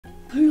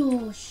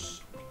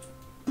plus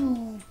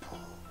boo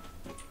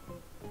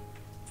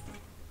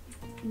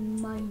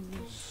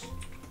minus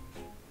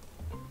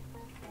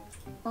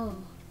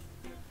and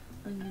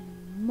then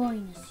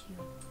minus you.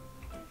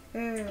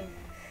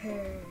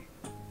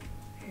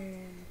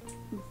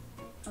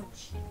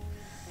 Ouch.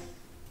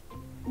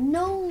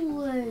 No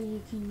way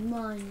you can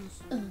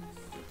minus us.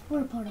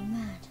 We're part of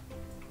math.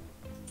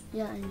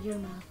 Yeah, and your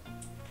math.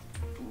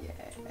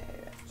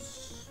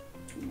 Yes.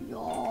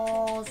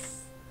 Yes.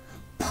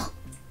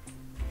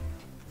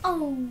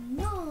 Oh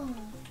no.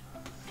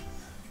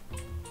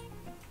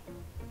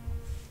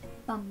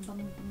 Bum bum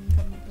bum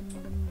bum bum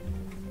bum bum.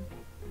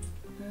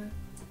 Huh?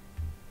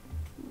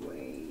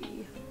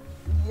 Way.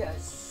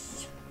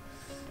 Yes.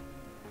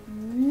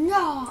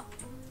 No.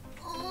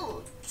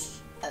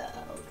 Ouch.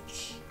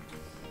 Ouch.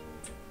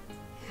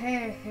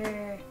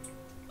 Hair.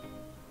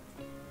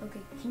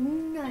 Okay, can you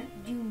not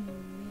do me?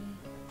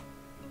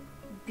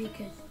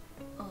 Because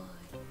I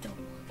don't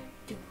want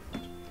to do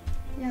it.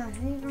 Yeah, I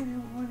think I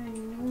don't want to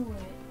do it.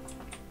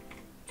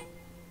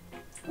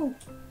 Oh.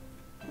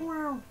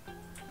 Wow.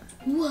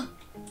 What?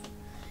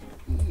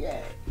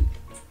 Yay.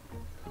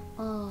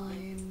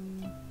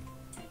 I'm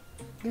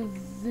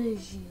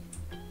division.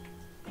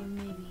 Or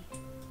maybe,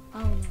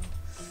 I don't know.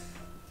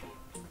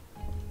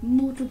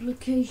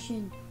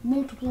 Multiplication.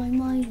 Multiply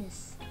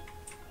minus.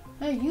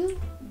 Hey, you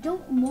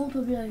don't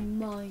multiply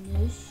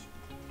minus.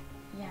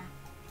 Yeah.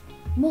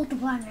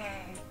 Multiply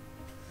me.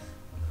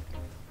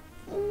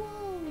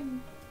 Whoa.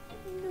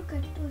 Look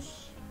at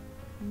this.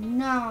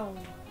 Now.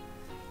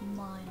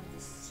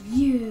 Minus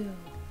you.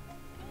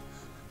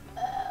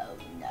 Oh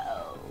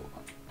no.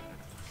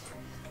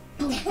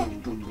 Boom,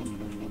 boom, boom, boom,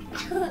 boom,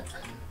 boom.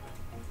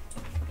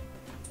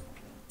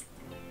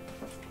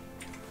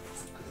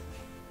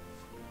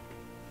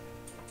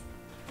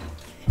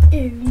 Oh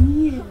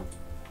yeah.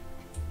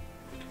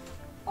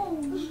 Oh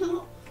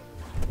no.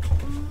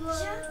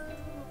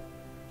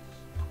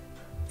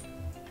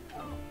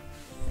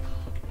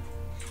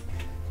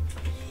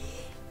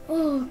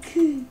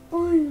 Okay, I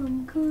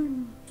am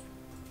gonna.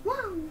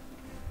 Wow.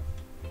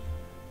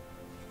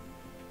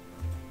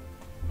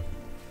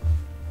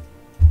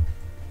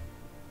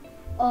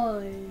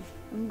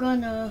 I'm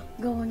gonna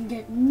go and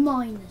get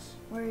minus.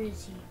 Where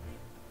is he?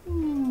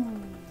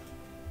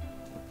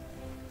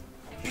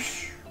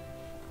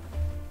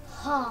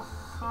 Ha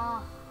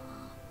ha.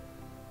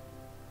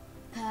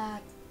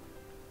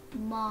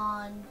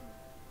 Pac-Man.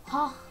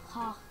 Ha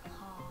ha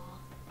ha.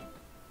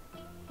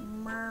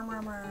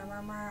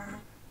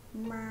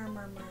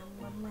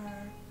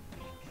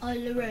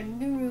 All around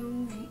the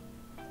room.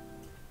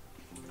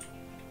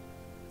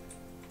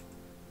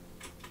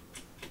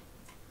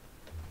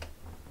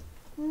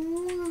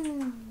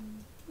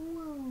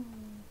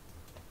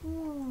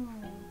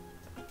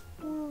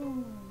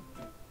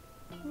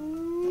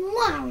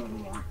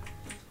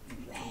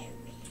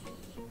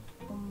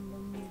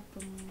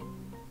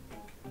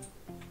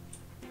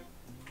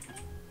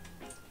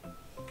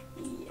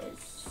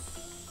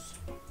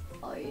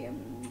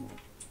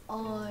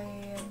 I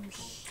am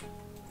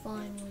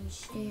finally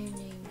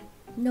standing.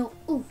 No,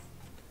 oof.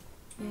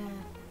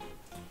 Yeah.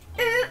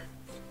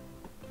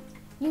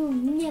 You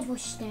never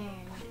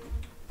stand.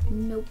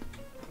 Nope.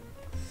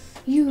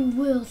 You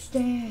will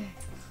stand.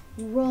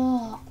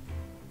 Raw.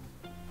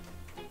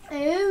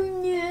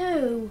 Oh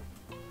no.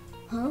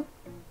 Huh?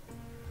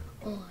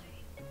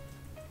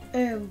 I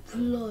am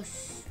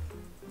plus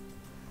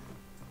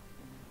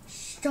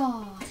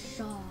star.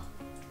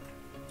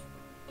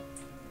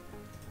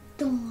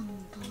 Dun.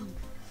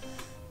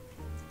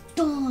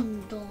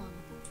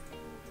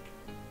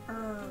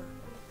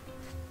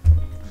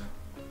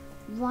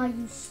 Why are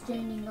you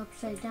standing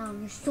upside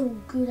down? You're so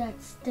good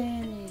at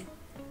standing.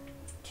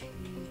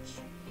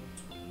 Teach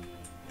me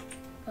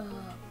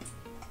up.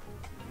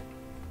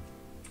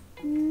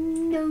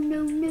 No.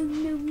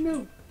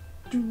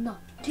 Do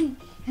not teach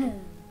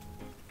him.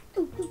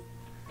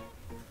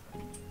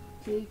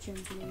 Teach him,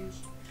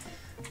 please.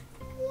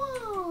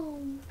 Whoa.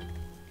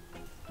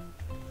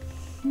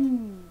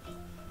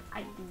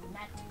 I do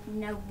not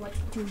know what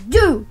to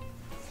do.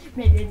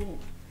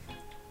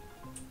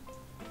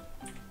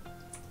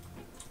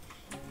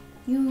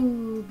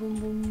 You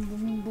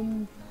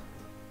boom.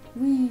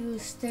 We will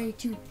stay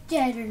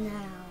together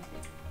now.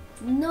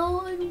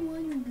 No, I don't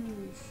want to do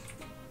this.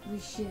 We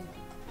should.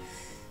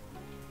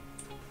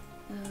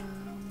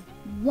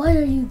 What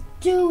are you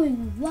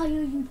doing? Why are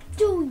you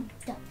doing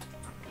that?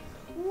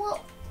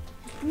 What?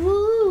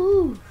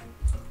 Woo!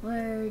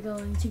 We're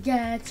going to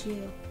get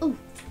you. Oh!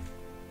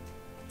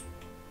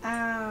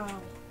 Ow!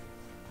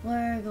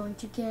 We're going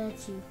to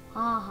get you.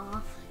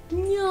 Haha!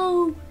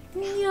 No!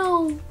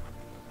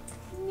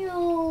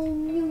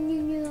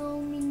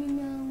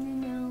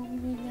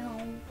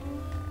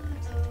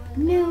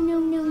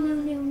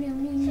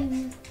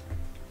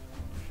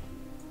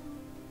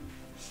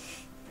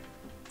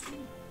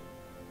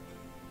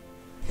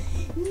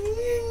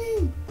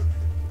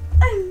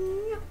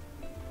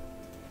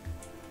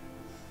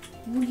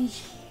 What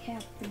is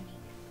happening?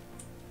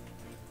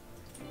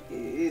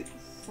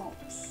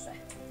 False.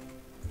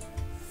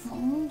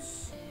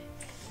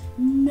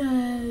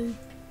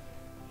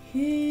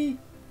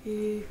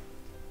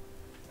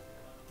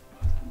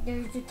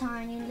 a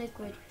tiny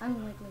liquid. I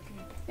don't like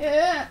liquid.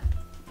 Yeah.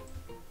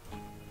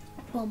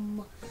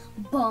 Bum,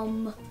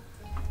 bum.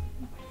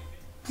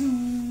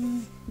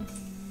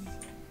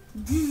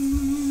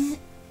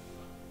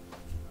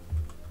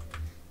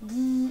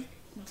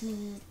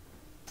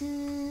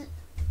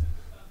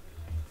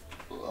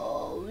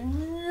 Oh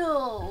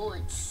no,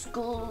 it's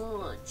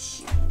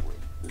scorching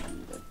with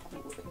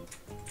liquid.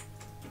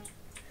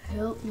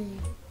 Help me.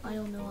 I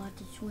don't know how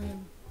to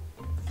swim.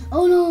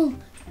 Oh no!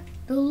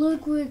 The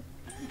liquid.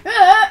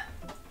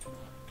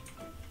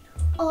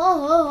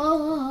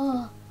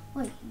 Oh,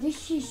 wait,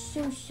 this is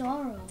so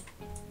sorrow.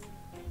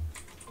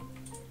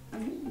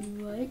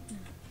 Right?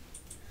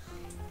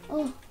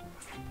 Oh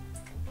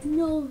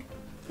no,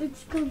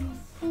 it's gonna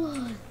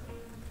flood.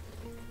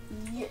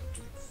 Yes.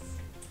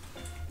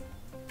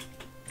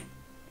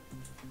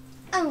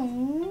 Oh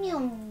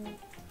no.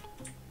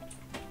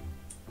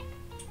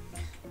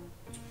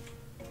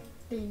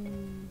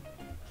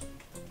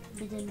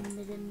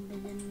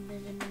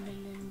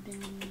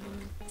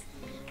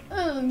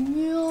 Oh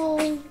no,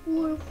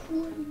 we're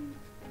flooding.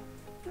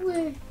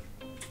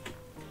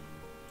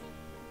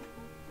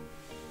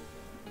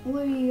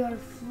 We are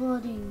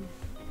flooding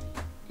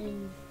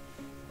in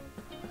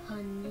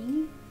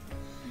honey.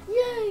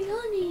 Yay,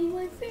 honey,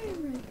 my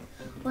favorite.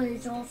 But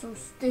it's also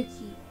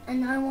sticky,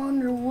 and I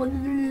wonder what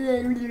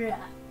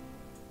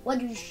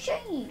is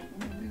she?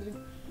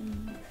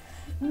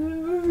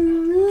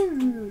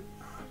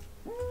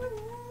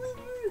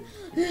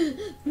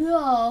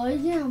 No, I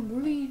can't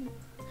breathe.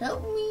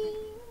 Help me.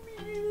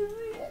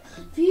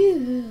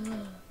 Phew.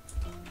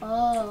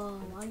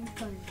 Oh, I'm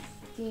kind of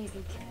scared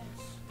of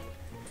cats.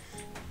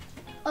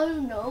 I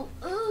don't know.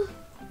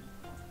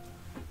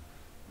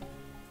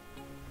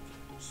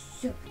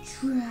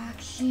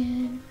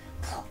 Subtraction.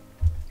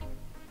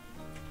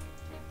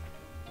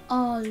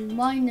 Oh,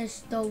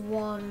 minus the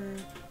water.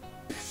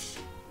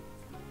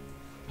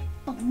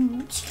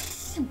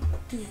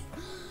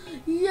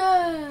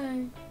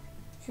 Yay!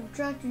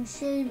 Subtraction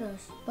saved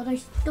us, but I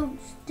don't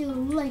still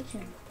like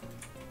him.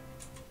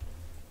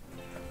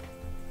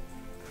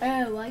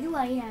 Oh, why do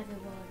I have the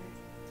water?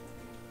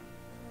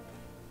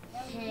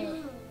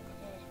 Hey.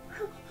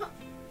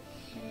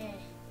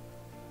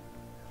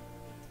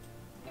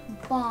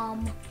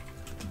 Bomb.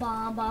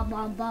 Bomb, bomb,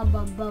 bomb, bomb,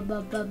 bomb, bomb,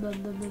 bomb, bomb, bomb,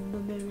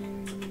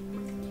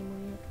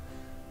 bomb.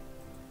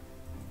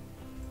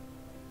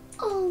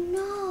 Oh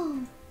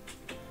no!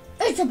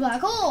 It's a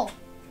black hole!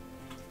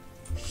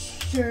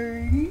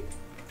 Shady.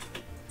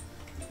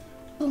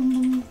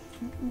 Bum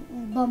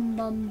bum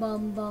bum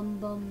bum bum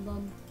bum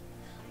bum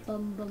bum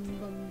bum bum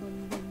bum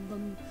bum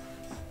bum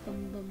bum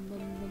bum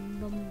bum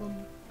bum bum.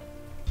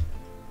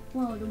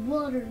 Wow, the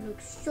water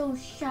looks so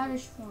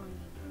satisfying.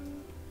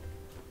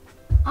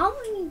 I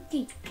want to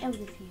get out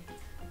of here.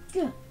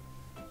 Good.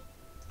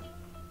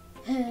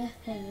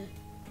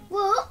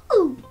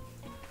 Whoa!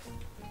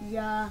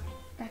 Yeah,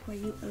 that's where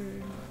you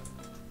earn.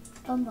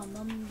 Bum bum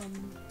bum bum.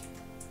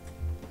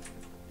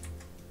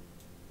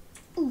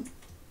 Ooh.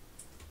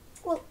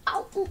 Whoa!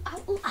 Ow! Ow!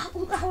 Ow!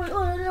 Ow! Ow!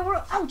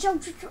 Ouch!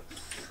 Ouch!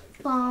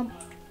 Bum.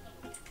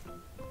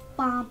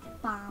 Bum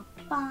bum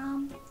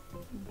bum.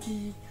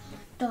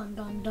 Dun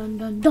dun dun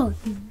dun dun.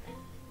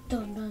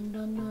 Dun dun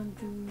dun dun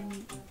dun.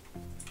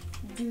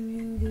 Do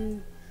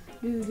do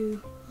do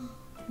do.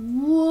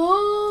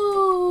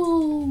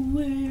 Whoa!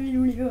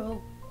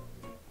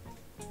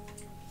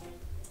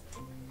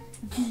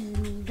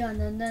 Dun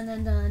dun dun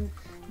dun dun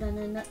dun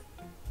dun dun.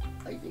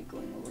 Are they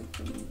going away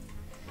from me?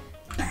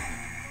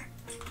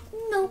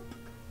 Nope.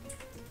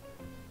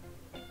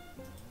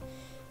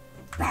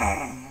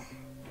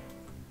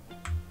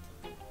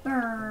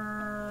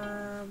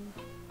 Burm.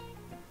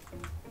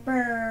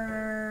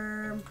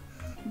 Burm.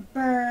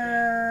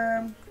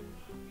 Burm.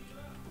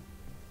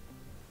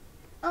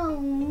 Oh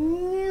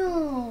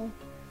no!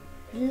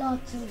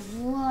 Lots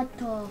of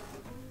water.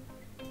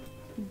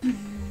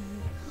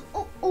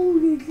 Oh,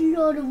 there's a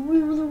lot of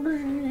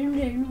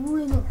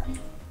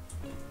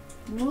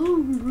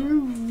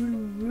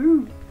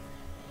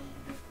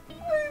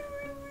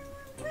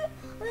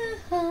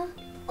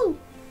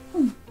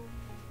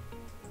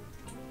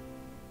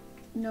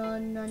No,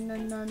 no, no,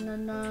 no, no,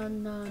 no, no,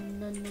 no,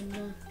 no,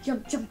 no.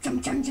 Jump, jump,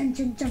 jump, jump, jump,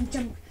 jump, jump,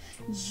 jump.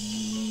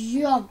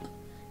 Jump,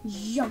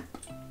 jump.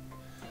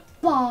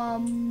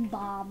 Bum,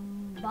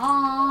 bum,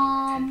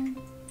 bum.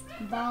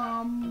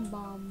 Bum,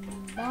 bum,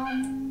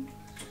 bum.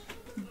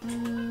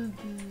 Boo,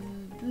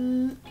 boo,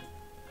 boo.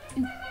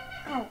 Ooh,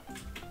 ow.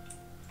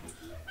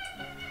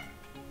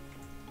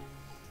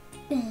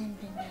 Bam,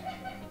 bam, bam.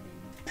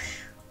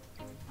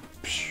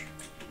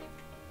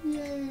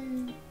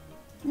 Yay.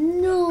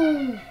 No,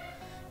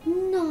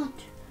 not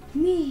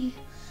me.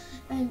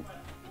 And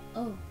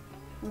oh,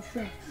 we're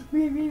friends.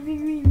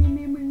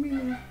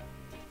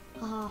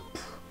 Ah,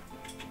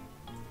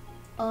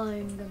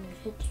 I'm gonna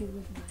hit you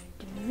with my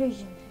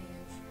division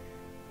hands.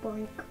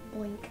 Boink,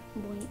 boink,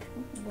 boink,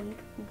 boink,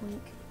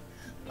 boink.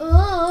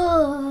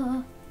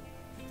 Oh!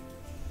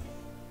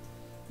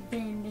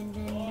 Bam, bam,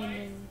 bam, bam,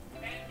 bam.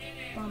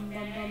 Bum,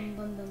 bum, bum,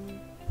 bum, bum.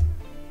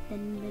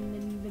 Bam, bam,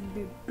 bam,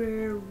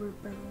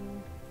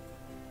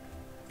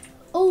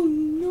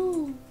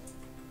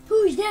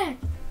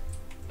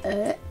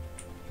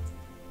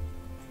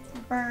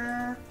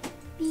 Brr.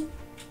 Beep,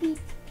 beep.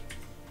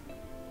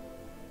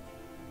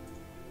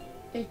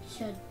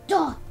 It's a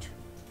dot.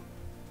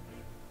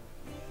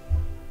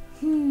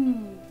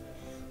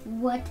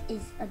 What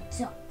is a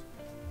dot?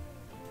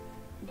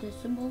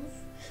 Decimals?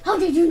 How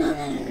did you know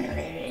that?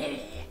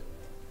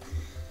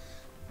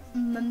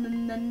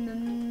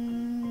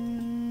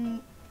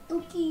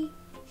 Okay,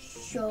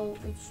 so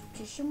it's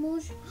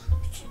decimals.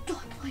 It's a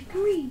dot like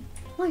me.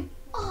 My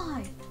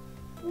eye.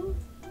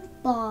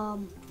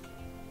 Bomb.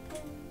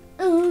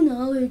 Oh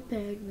no, it's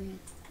Pac-Man.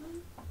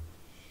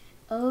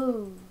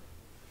 Oh,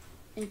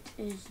 it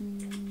is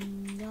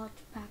not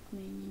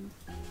Pac-Man.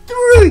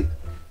 3,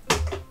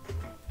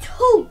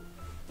 2,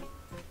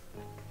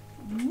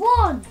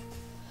 1,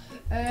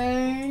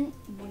 and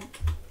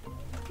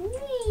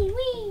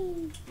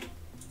wee.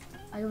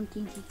 I don't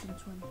think he can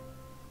swim.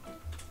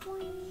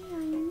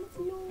 I'm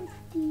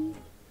floaty.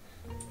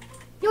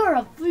 You're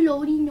a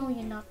floaty. No,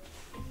 you're not.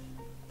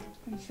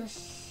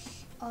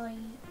 Princess, I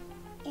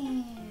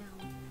am.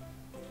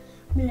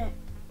 Bleh.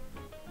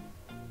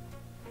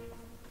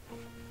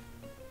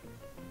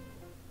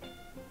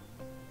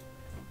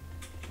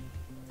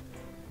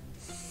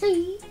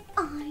 See,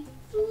 I'm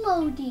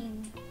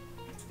floating.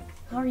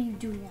 How are you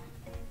doing that?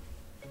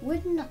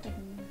 With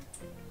nothing.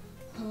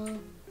 Huh?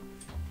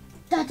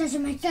 That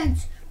doesn't make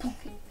sense.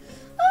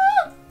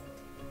 Ah!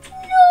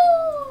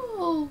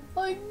 No!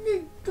 I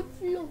need to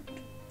float.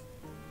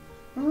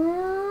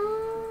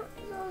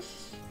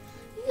 Yes.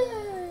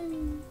 Yay!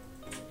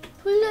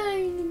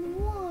 Playing in the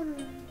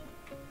water.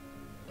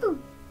 Ooh.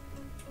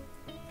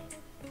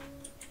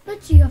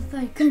 Let's see if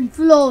I can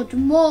float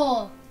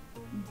more.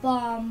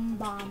 Bum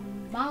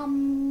bum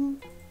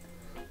bum.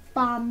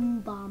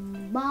 Bum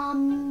bum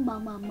bum bum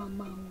bum bum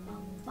bum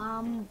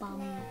bum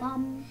bum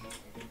bum.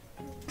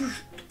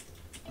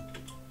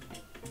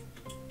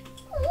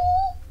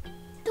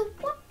 The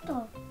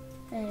water.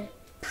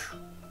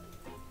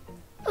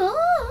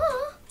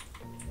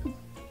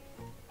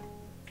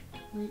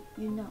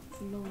 You're not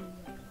floating.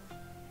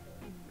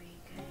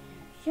 Because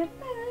you're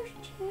supposed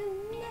to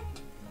net.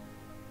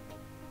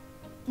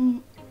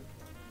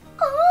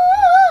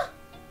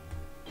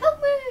 Help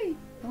me!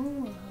 No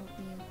one will help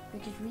you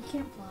because we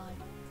can't fly.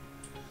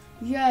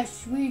 Yes,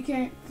 we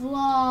can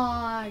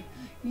fly.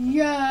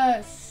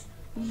 Yes.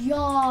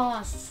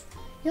 Yes.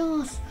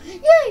 Yes.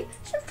 Yay!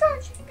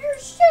 Subtraction, you're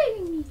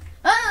saving me.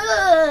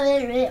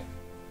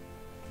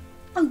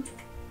 Oh.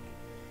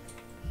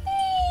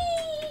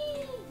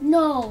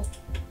 No.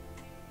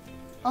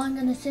 I'm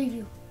gonna save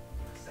you.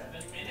 7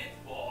 minutes,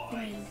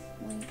 boys.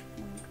 Wait.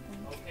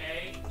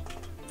 Okay.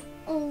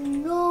 Oh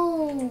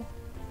no.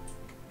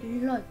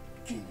 Look.